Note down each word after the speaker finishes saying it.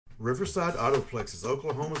Riverside Autoplex is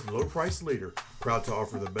Oklahoma's low-price leader, proud to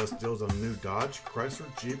offer the best deals on new Dodge, Chrysler,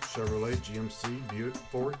 Jeep, Chevrolet, GMC, Buick,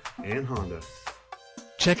 Ford, and Honda.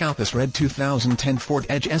 Check out this red 2010 Ford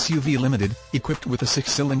Edge SUV Limited, equipped with a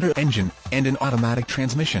 6-cylinder engine and an automatic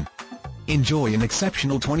transmission. Enjoy an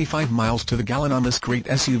exceptional 25 miles to the gallon on this great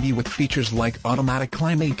SUV with features like automatic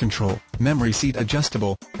climate control, memory seat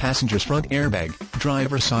adjustable, passenger's front airbag,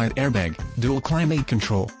 driver's side airbag, dual climate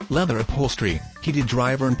control, leather upholstery, heated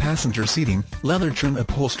driver and passenger seating, leather trim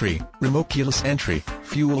upholstery, remote keyless entry,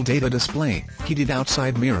 fuel data display, heated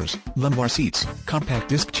outside mirrors, lumbar seats, compact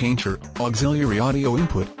disc changer, auxiliary audio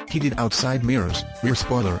input, heated outside mirrors, rear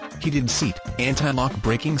spoiler, heated seat, anti-lock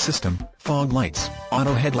braking system, fog lights,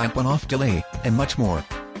 auto headlamp on-off delay, and much more.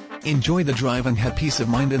 Enjoy the drive and have peace of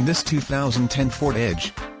mind in this 2010 Ford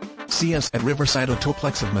Edge. See us at Riverside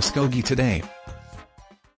Autoplex of Muskogee today.